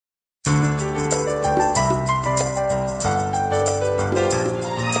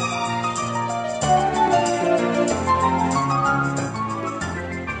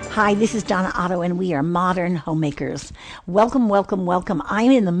Hi, this is Donna Otto, and we are Modern Homemakers. Welcome, welcome, welcome. I'm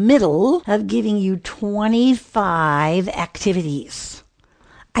in the middle of giving you 25 activities.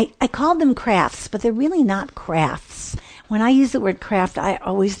 I called them crafts, but they're really not crafts. When I use the word craft, I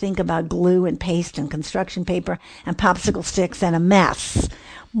always think about glue and paste and construction paper and popsicle sticks and a mess.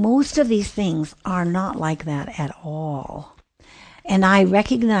 Most of these things are not like that at all. And I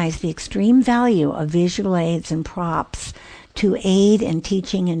recognize the extreme value of visual aids and props to aid in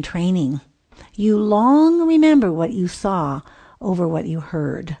teaching and training. You long remember what you saw over what you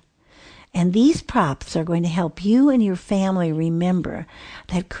heard. And these props are going to help you and your family remember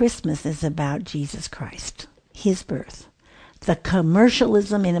that Christmas is about Jesus Christ, his birth. The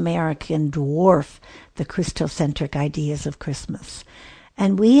commercialism in America can dwarf the Christocentric ideas of Christmas.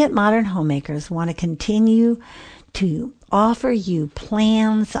 And we at Modern Homemakers want to continue to offer you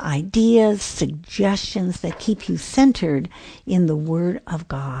plans, ideas, suggestions that keep you centered in the Word of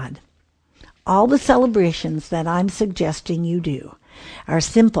God. All the celebrations that I'm suggesting you do are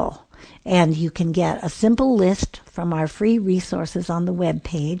simple, and you can get a simple list from our free resources on the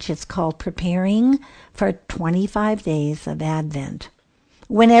webpage. It's called Preparing for 25 Days of Advent.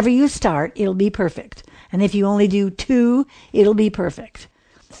 Whenever you start, it'll be perfect. And if you only do 2, it'll be perfect.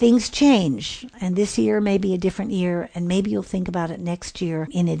 Things change, and this year may be a different year, and maybe you'll think about it next year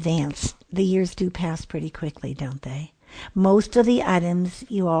in advance. The years do pass pretty quickly, don't they? Most of the items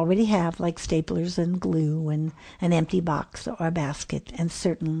you already have, like staplers and glue and an empty box or a basket, and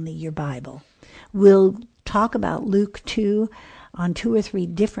certainly your Bible. We'll talk about Luke 2 on 2 or 3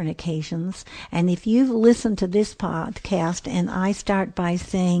 different occasions, and if you've listened to this podcast and I start by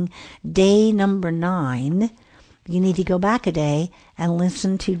saying day number 9, you need to go back a day and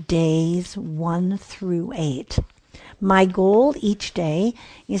listen to days 1 through 8. My goal each day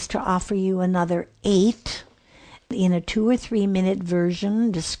is to offer you another 8 in a 2 or 3 minute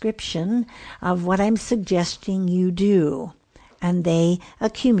version description of what I'm suggesting you do. And they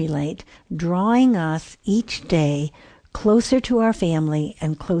accumulate, drawing us each day closer to our family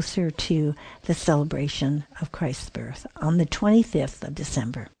and closer to the celebration of Christ's birth on the 25th of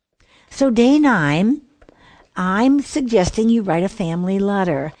December. So day 9, I'm suggesting you write a family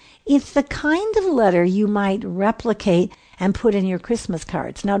letter. It's the kind of letter you might replicate and put in your Christmas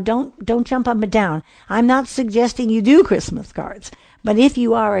cards. Now, don't jump up and down. I'm not suggesting you do Christmas cards. But if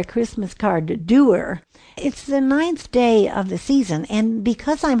you are a Christmas card doer, it's the 9th day of the season. And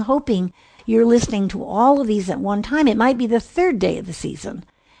because I'm hoping you're listening to all of these at one time, it might be the 3rd day of the season.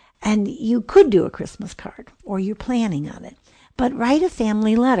 And you could do a Christmas card, or you're planning on it. But write a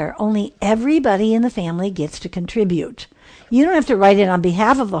family letter. Only everybody in the family gets to contribute. You don't have to write it on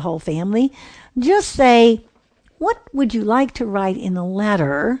behalf of the whole family. Just say, what would you like to write in the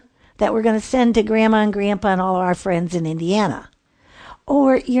letter that we're going to send to Grandma and Grandpa and all our friends in Indiana?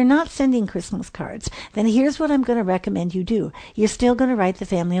 Or you're not sending Christmas cards. Then here's what I'm going to recommend you do. You're still going to write the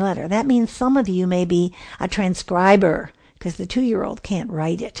family letter. That means some of you may be a transcriber because the 2-year-old can't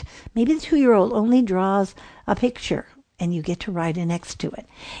write it. Maybe the 2-year-old only draws a picture, and you get to write it next to it.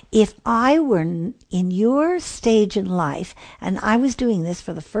 If I were in your stage in life, and I was doing this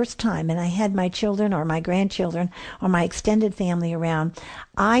for the first time, and I had my children or my grandchildren or my extended family around,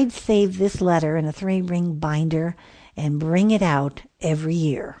 I'd save this letter in a 3-ring binder and bring it out every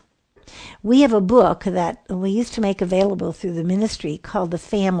year. We have a book that we used to make available through the ministry called The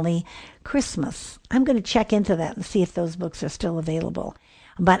Family Christmas. I'm going to check into that and see if those books are still available.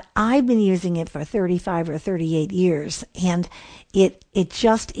 But I've been using it for 35 or 38 years, and it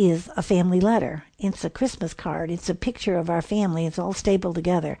just is a family letter. It's a Christmas card. It's a picture of our family. It's all stapled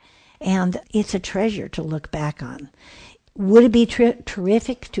together, and it's a treasure to look back on. Would it be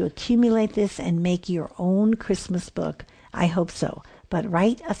terrific to accumulate this and make your own Christmas book? I hope so. But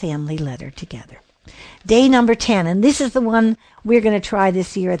write a family letter together. Day number 10, and this is the one we're going to try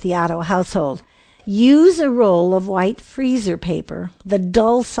this year at the Otto household. Use a roll of white freezer paper, the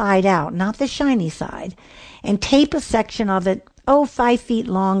dull side out, not the shiny side, and tape a section of it, 5 feet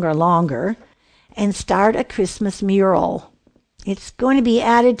long or longer, and start a Christmas mural. It's going to be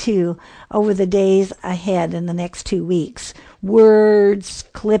added to over the days ahead in the next 2 weeks. Words,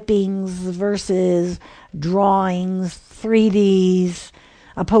 clippings, verses, drawings, 3Ds,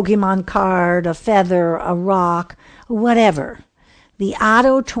 a Pokemon card, a feather, a rock, whatever. The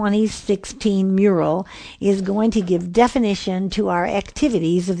Otto 2016 mural is going to give definition to our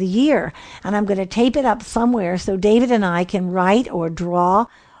activities of the year. And I'm going to tape it up somewhere so David and I can write or draw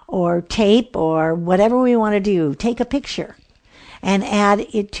or tape or whatever we want to do. Take a picture and add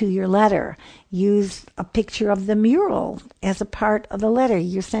it to your letter. Use a picture of the mural as a part of the letter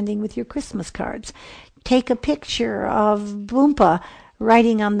you're sending with your Christmas cards. Take a picture of Boompa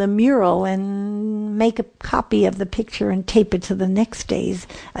writing on the mural and make a copy of the picture and tape it to the next day's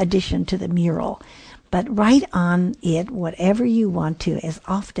addition to the mural. But write on it whatever you want to, as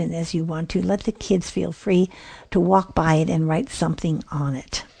often as you want to. Let the kids feel free to walk by it and write something on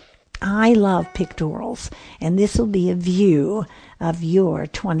it. I love pictorials, and this will be a view of your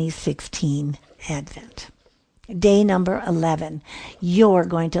 2016 Advent. Day number 11. You're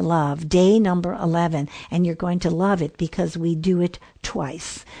going to love day number 11, and you're going to love it because we do it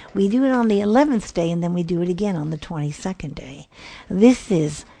twice. We do it on the 11th day, and then we do it again on the 22nd day. This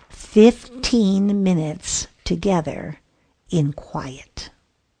is 15 minutes together in quiet.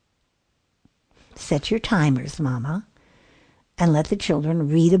 Set your timers, Mama, and let the children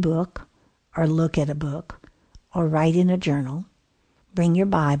read a book or look at a book or write in a journal. Bring your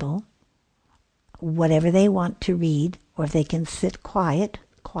Bible, whatever they want to read, or if they can sit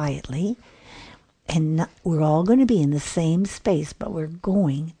quietly. And we're all going to be in the same space, but we're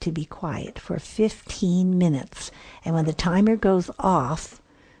going to be quiet for 15 minutes. And when the timer goes off,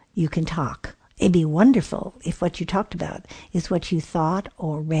 you can talk. It'd be wonderful if what you talked about is what you thought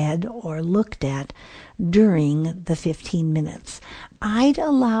or read or looked at during the 15 minutes. I'd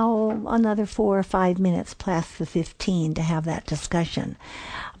allow another 4 or 5 minutes past the 15 to have that discussion.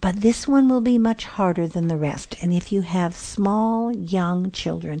 But this one will be much harder than the rest. And if you have small, young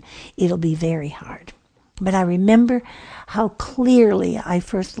children, it'll be very hard. But I remember how clearly I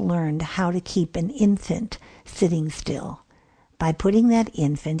first learned how to keep an infant sitting still, by putting that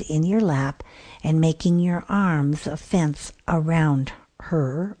infant in your lap and making your arms a fence around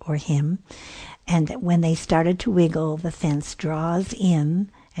her or him. And when they started to wiggle, the fence draws in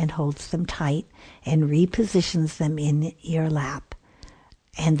and holds them tight and repositions them in your lap.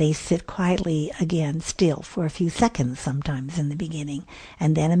 And they sit quietly again, still, for a few seconds sometimes in the beginning,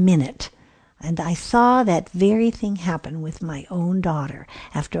 and then a minute. And I saw that very thing happen with my own daughter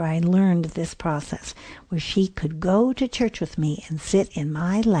after I learned this process, where she could go to church with me and sit in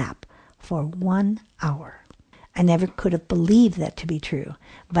my lap for 1 hour. I never could have believed that to be true,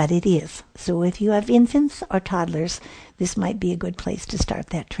 but it is. So if you have infants or toddlers, this might be a good place to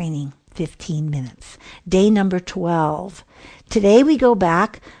start that training. 15 minutes. Day number 12. Today we go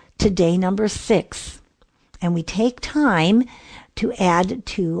back to day number 6, and we take time to add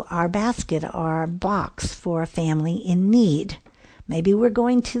to our basket, our box for a family in need. Maybe we're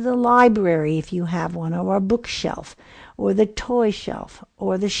going to the library if you have one, or a bookshelf, or the toy shelf,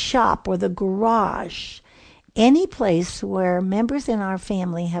 or the shop, or the garage. Any place where members in our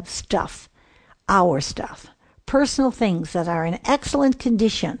family have stuff, our stuff, personal things that are in excellent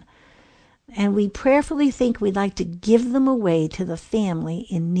condition, and we prayerfully think we'd like to give them away to the family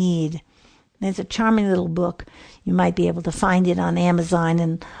in need. There's a charming little book. You might be able to find it on Amazon,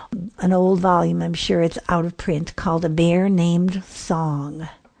 and an old volume, I'm sure it's out of print, called A Bear Named Song.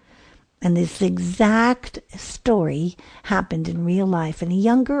 And this exact story happened in real life, and a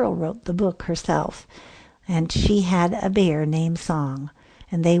young girl wrote the book herself. And she had a bear named Song.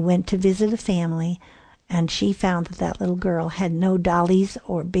 And they went to visit a family, and she found that that little girl had no dollies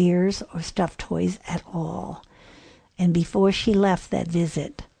or bears or stuffed toys at all. And before she left that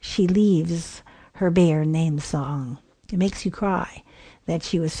visit, she leaves her bear named Song. It makes you cry that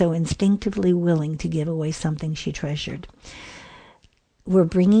she was so instinctively willing to give away something she treasured. We're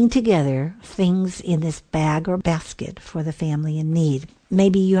bringing together things in this bag or basket for the family in need.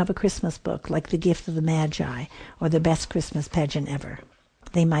 Maybe you have a Christmas book like The Gift of the Magi or The Best Christmas Pageant Ever.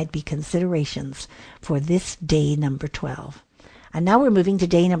 They might be considerations for this day number 12. And now we're moving to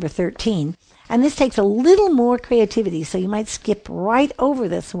day number 13. And this takes a little more creativity, so you might skip right over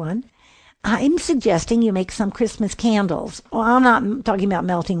this one. I'm suggesting you make some Christmas candles. Well, I'm not talking about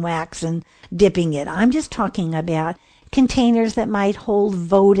melting wax and dipping it. I'm just talking about containers that might hold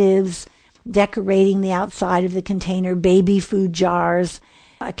votives, decorating the outside of the container, baby food jars,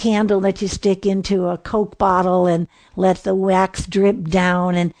 a candle that you stick into a Coke bottle and let the wax drip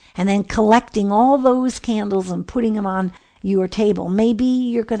down, and then collecting all those candles and putting them on your table. Maybe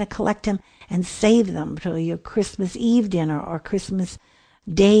you're going to collect them and save them for your Christmas Eve dinner or Christmas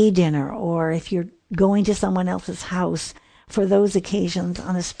Day dinner, or if you're going to someone else's house for those occasions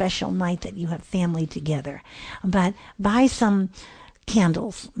on a special night that you have family together. But buy some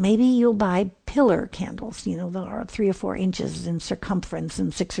candles. Maybe you'll buy pillar candles, that are 3 or 4 inches in circumference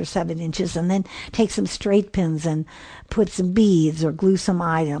and 6 or 7 inches, and then take some straight pins and put some beads or glue some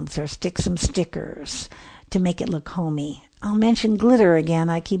items or stick some stickers to make it look homey. I'll mention glitter again.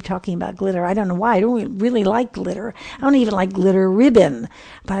 I keep talking about glitter. I don't know why. I don't really like glitter. I don't even like glitter ribbon.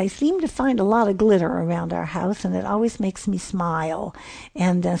 But I seem to find a lot of glitter around our house, and it always makes me smile.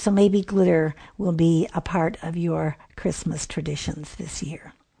 And so maybe glitter will be a part of your Christmas traditions this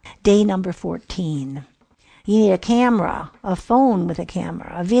year. Day number 14. You need a camera, a phone with a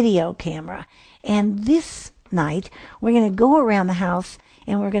camera, a video camera. And this night, we're going to go around the house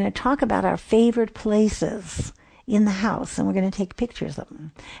and we're going to talk about our favorite places in the house, and we're going to take pictures of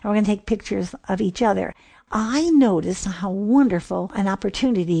them. And we're going to take pictures of each other. I notice how wonderful an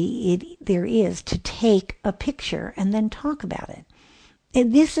opportunity there is to take a picture and then talk about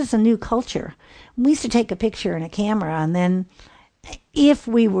it. This is a new culture. We used to take a picture in a camera, and then if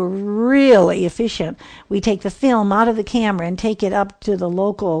we were really efficient, we take the film out of the camera and take it up to the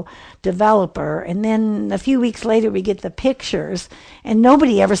local developer, and then a few weeks later we get the pictures, and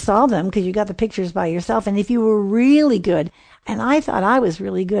nobody ever saw them because you got the pictures by yourself. And if you were really good, and I thought I was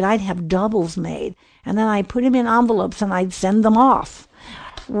really good, I'd have doubles made, and then I'd put them in envelopes and I'd send them off.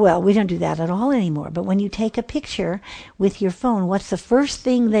 Well, we don't do that at all anymore. But when you take a picture with your phone, what's the first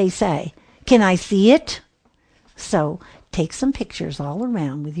thing they say? Can I see it? So take some pictures all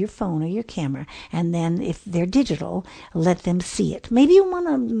around with your phone or your camera, and then if they're digital, let them see it. Maybe you want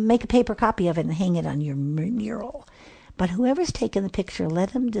to make a paper copy of it and hang it on your mural. But whoever's taken the picture,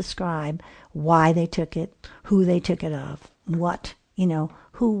 let them describe why they took it, who they took it of, what,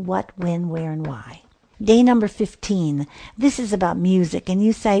 who, what, when, where, and why. Day number 15. This is about music, and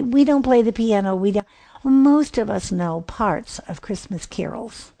you say, we don't play the piano, we don't. Well, most of us know parts of Christmas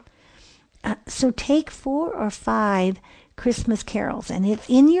carols. So take 4 or 5 Christmas carols, and it's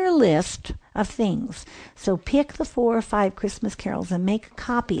in your list of things. So pick the 4 or 5 Christmas carols and make a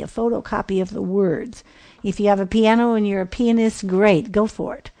photocopy of the words. If you have a piano and you're a pianist, great, go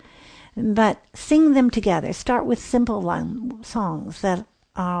for it. But sing them together. Start with simple songs that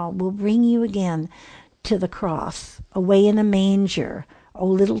will bring you again to the cross, away in a manger, O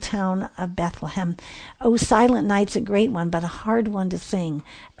Little Town of Bethlehem. Oh, Silent Night's a great one, but a hard one to sing.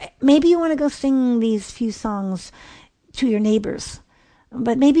 Maybe you want to go sing these few songs to your neighbors.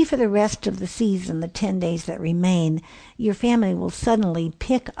 But maybe for the rest of the season, the 10 days that remain, your family will suddenly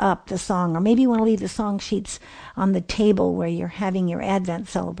pick up the song. Or maybe you want to leave the song sheets on the table where you're having your Advent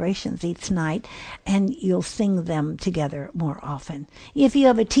celebrations each night, and you'll sing them together more often. If you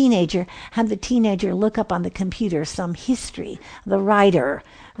have a teenager, have the teenager look up on the computer some history, the writer,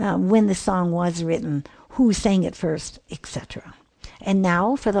 when the song was written, who sang it first, etc. And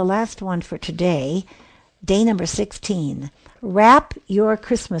now for the last one for today, day number 16. Wrap your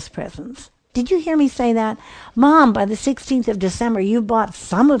Christmas presents. Did you hear me say that? Mom, by the 16th of December, you bought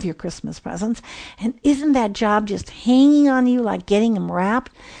some of your Christmas presents, and isn't that job just hanging on you like getting them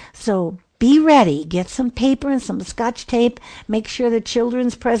wrapped? So be ready. Get some paper and some Scotch tape. Make sure the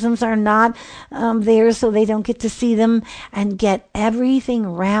children's presents are not there so they don't get to see them, and get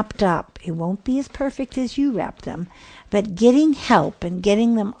everything wrapped up. It won't be as perfect as you wrapped them, but getting help and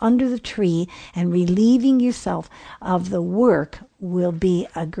getting them under the tree and relieving yourself of the work will be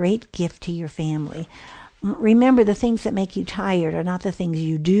a great gift to your family. Remember, the things that make you tired are not the things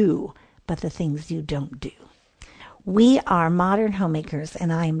you do, but the things you don't do. We are Modern Homemakers,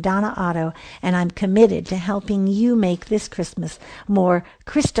 and I am Donna Otto, and I'm committed to helping you make this Christmas more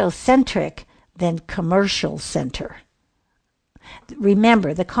Christocentric than commercial center.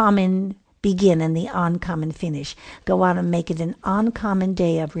 Remember, the common begin and the uncommon finish. Go out and make it an uncommon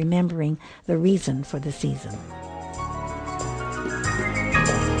day of remembering the reason for the season.